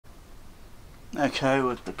Okay,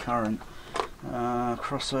 with the current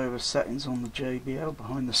crossover settings on the JBL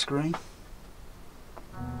behind the screen.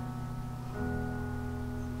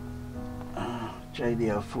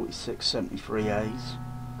 JBL 4673A's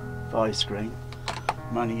 5 screen.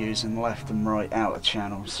 I'm only using left and right outer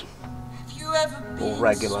channels, or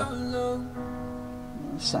regular.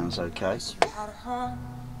 That sounds okay. It's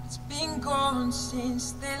been gone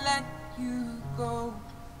since they let you go.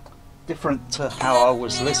 Different to how I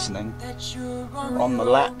was listening on the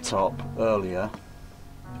laptop earlier,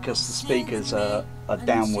 because the speakers are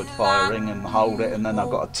downward firing and hold it, and then I've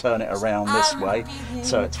got to turn it around this way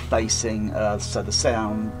so it's facing, so the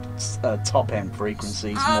sound top end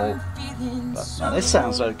frequencies more. But now this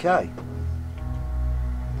sounds okay.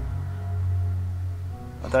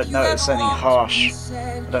 I don't notice any harshness,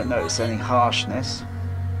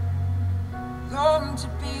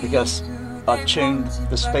 because I tuned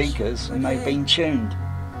the speakers and they've been tuned.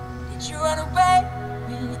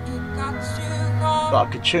 But I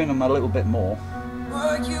could tune them a little bit more.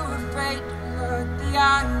 But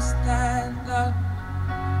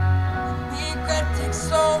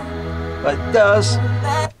it does.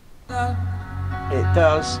 It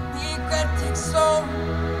does.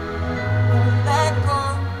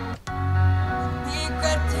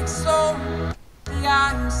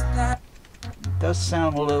 It does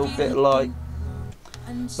sound a little bit like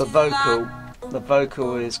the vocal. The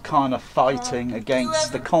vocal is kind of fighting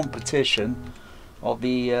against the competition of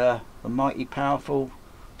the mighty powerful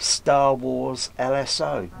Star Wars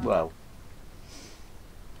LSO. Well,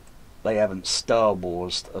 they haven't Star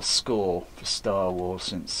Wars'd a score for Star Wars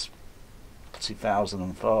since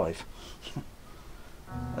 2005.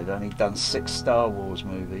 They've only done 6 Star Wars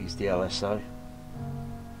movies, the LSO.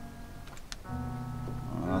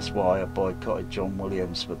 And that's why I boycotted John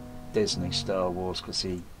Williams for Disney Star Wars, because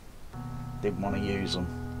he didn't want to use them.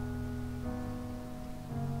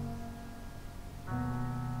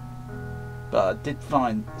 But I did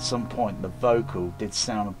find at some point the vocal did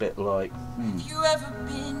sound a bit like, You ever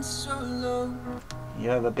been so low? You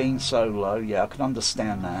ever been so low? Yeah, I can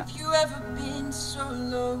understand that. You ever been so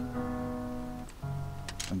low?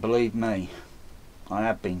 And believe me, I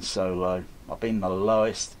have been so low. I've been the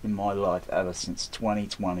lowest in my life ever since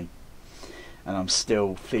 2020. And I'm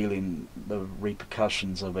still feeling the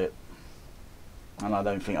repercussions of it. And I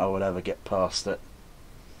don't think I would ever get past it.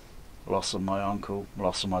 Loss of my uncle,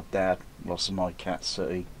 loss of my dad, loss of my cat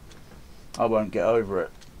City. I won't get over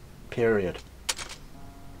it. Period.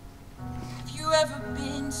 Have you ever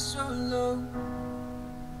been so low?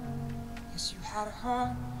 Yes, you had a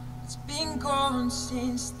heart. It's been gone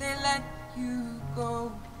since they let you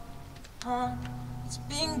go. Heart. It's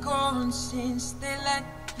been gone since they let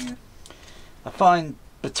you. I find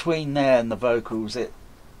between there and the vocals it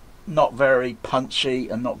not very punchy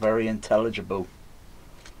and not very intelligible.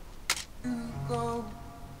 Go.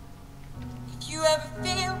 If you ever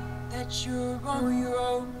feel that you're on your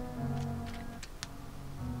own,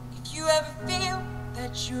 if you ever feel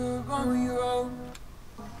that you're on your own,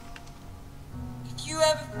 if you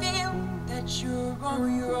ever feel that you're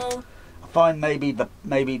on your own. I find maybe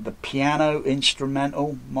the piano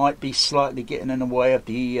instrumental might be slightly getting in the way of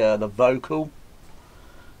the vocal.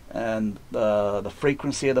 And the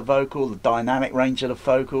frequency of the vocal, the dynamic range of the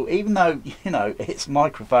vocal, even though, you know, it's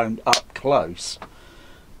microphoned up close,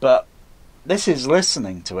 but this is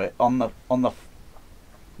listening to it on the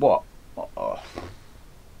what?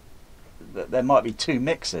 There might be 2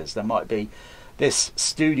 mixes. There might be this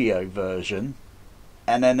studio version,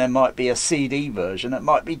 and then there might be a CD version that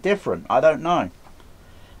might be different. I don't know,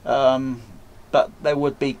 but there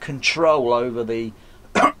would be control over the.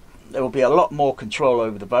 There will be a lot more control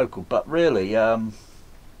over the vocal, but really, you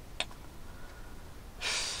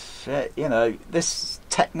know, this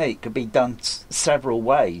technique could be done several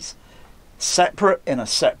ways. Separate, in a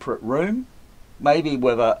separate room, maybe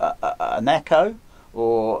with an echo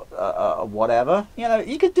or whatever. You know,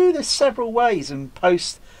 you could do this several ways and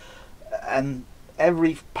post, and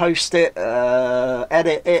post it,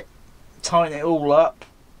 edit it, tighten it all up.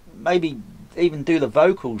 Maybe even do the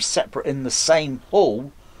vocals separate in the same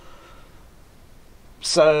hall.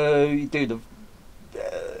 So you do the,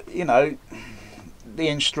 you know, the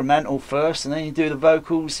instrumental first, and then you do the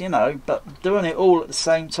vocals, you know, but doing it all at the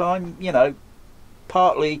same time, you know,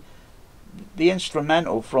 partly the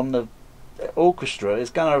instrumental from the orchestra is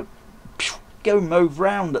going to go move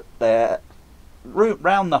round there,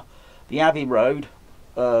 round the Abbey Road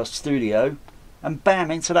studio, and bam,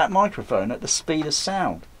 into that microphone at the speed of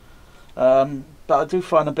sound. But I do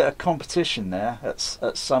find a bit of competition there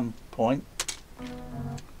at some point.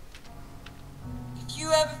 If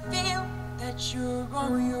you ever feel that you're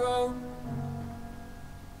on your own,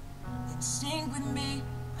 Sing with me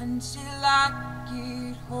until I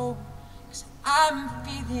get home, 'cause I'm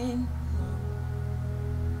feeling low.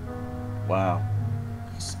 Wow.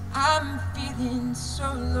 Yes, I'm feeling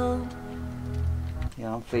so low.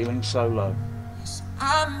 Yeah, I'm feeling so low. Yes,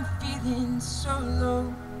 I'm feeling so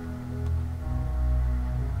low.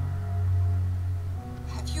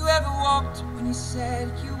 Have you ever walked when you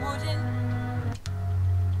said you wouldn't?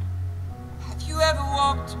 Have you ever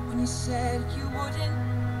walked when you said you wouldn't?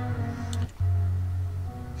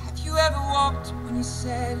 Have you ever walked when you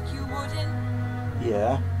said you wouldn't?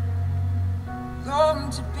 Yeah.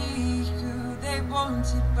 Long to be who they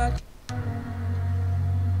wanted, but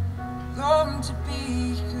long to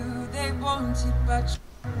be who they wanted, but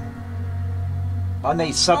I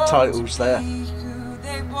need subtitles there. long to be who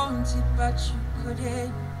they wanted, but you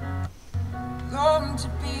couldn't. Long to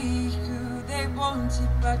be who they wanted,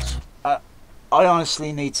 but you I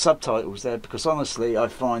honestly need subtitles there, because honestly I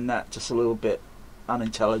find that just a little bit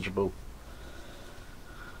unintelligible.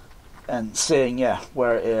 And seeing, yeah,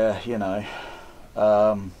 where it, you know,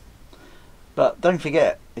 but don't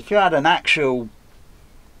forget, if you had an actual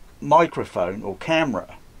microphone or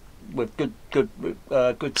camera with good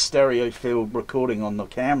stereo field recording on the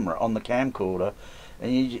camera, on the camcorder,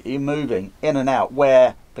 and you're moving in and out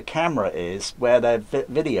where the camera is, where they're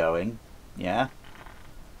videoing, yeah,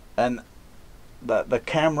 and the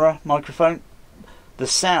camera microphone, the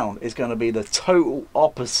sound is going to be the total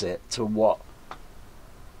opposite to what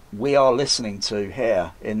we are listening to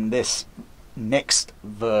here in this mixed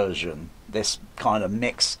version, this kind of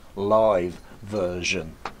mix live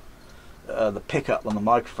version. The pickup on the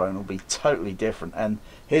microphone will be totally different, and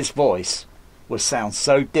his voice will sound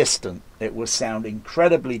so distant. It will sound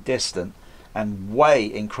incredibly distant and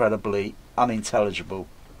way incredibly unintelligible,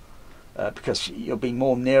 because you'll be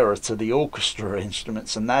more nearer to the orchestra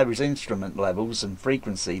instruments, and those instrument levels and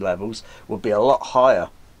frequency levels will be a lot higher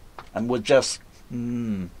and will just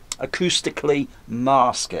acoustically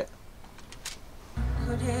mask it.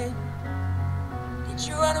 couldn't. Did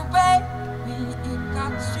you run away when it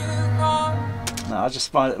got too wrong? No, I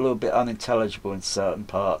just find it a little bit unintelligible in certain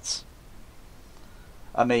parts.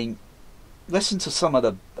 I mean, listen to some of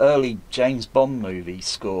the early James Bond movie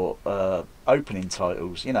score opening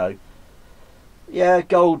titles, you know. Yeah,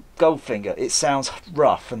 Goldfinger, it sounds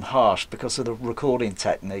rough and harsh because of the recording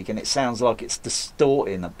technique, and it sounds like it's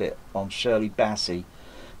distorting a bit on Shirley Bassey.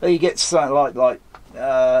 But you get something like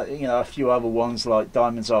you know, a few other ones like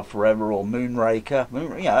Diamonds Are Forever or Moonraker.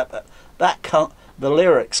 The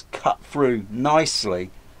lyrics cut through nicely.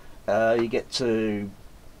 You get to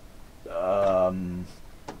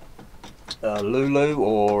Lulu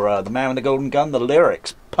or The Man with the Golden Gun. The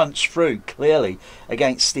lyrics punch through clearly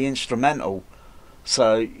against the instrumental.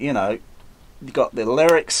 So, you know, you got the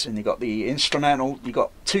lyrics and you got the instrumental. You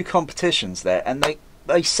got two competitions there, and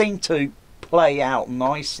they seem to play out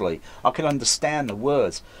nicely. I can understand the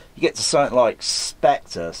words. You get to something like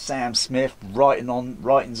Spectre, Sam Smith,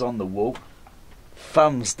 writings on the wall.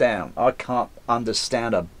 Thumbs down. I can't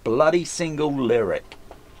understand a bloody single lyric.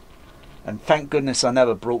 And thank goodness I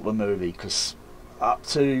never brought the movie, because up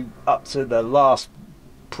to the last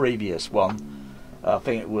previous one, I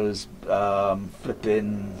think it was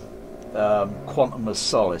flipping Quantum of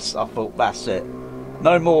Solace, I thought that's it.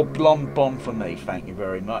 No more Blonde Bomb for me, thank you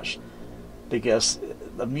very much. Because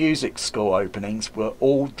the music score openings were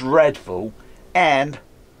all dreadful, and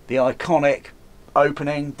the iconic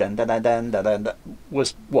opening dun, dun, dun, dun, dun, dun,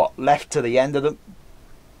 was what left to the end of them.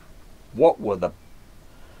 What was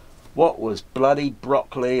bloody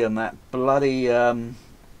Broccoli and that bloody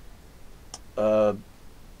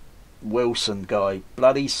Wilson guy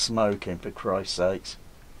bloody smoking, for Christ's sakes.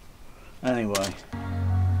 Anyway.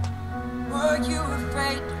 Were you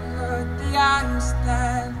afraid to hurt the eyes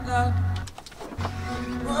that love?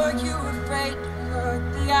 Were you afraid to hurt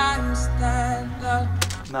the eyes that love?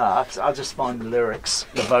 No, I just find the lyrics,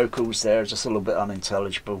 the vocals there are just a little bit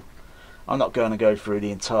unintelligible. I'm not going to go through the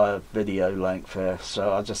entire video length here,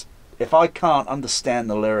 so if I can't understand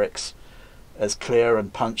the lyrics as clear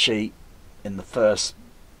and punchy in the first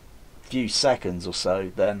few seconds or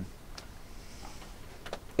so, then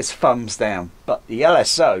it's thumbs down. But the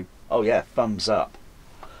LSO, oh yeah, thumbs up.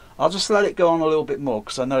 I'll just let it go on a little bit more,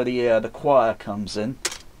 because I know the choir comes in.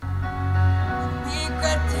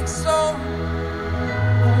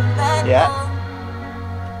 Yeah.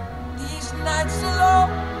 These nights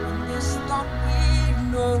alone, this thought we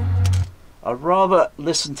know. I'd rather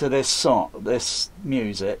listen to this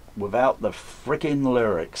music without the freaking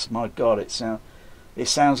lyrics. My God, it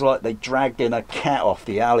sounds like they dragged in a cat off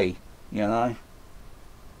the alley, you know.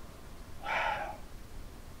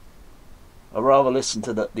 I'd rather listen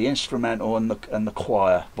to the instrumental and the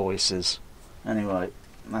choir voices. Anyway,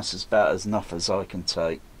 that's about as enough as I can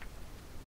take.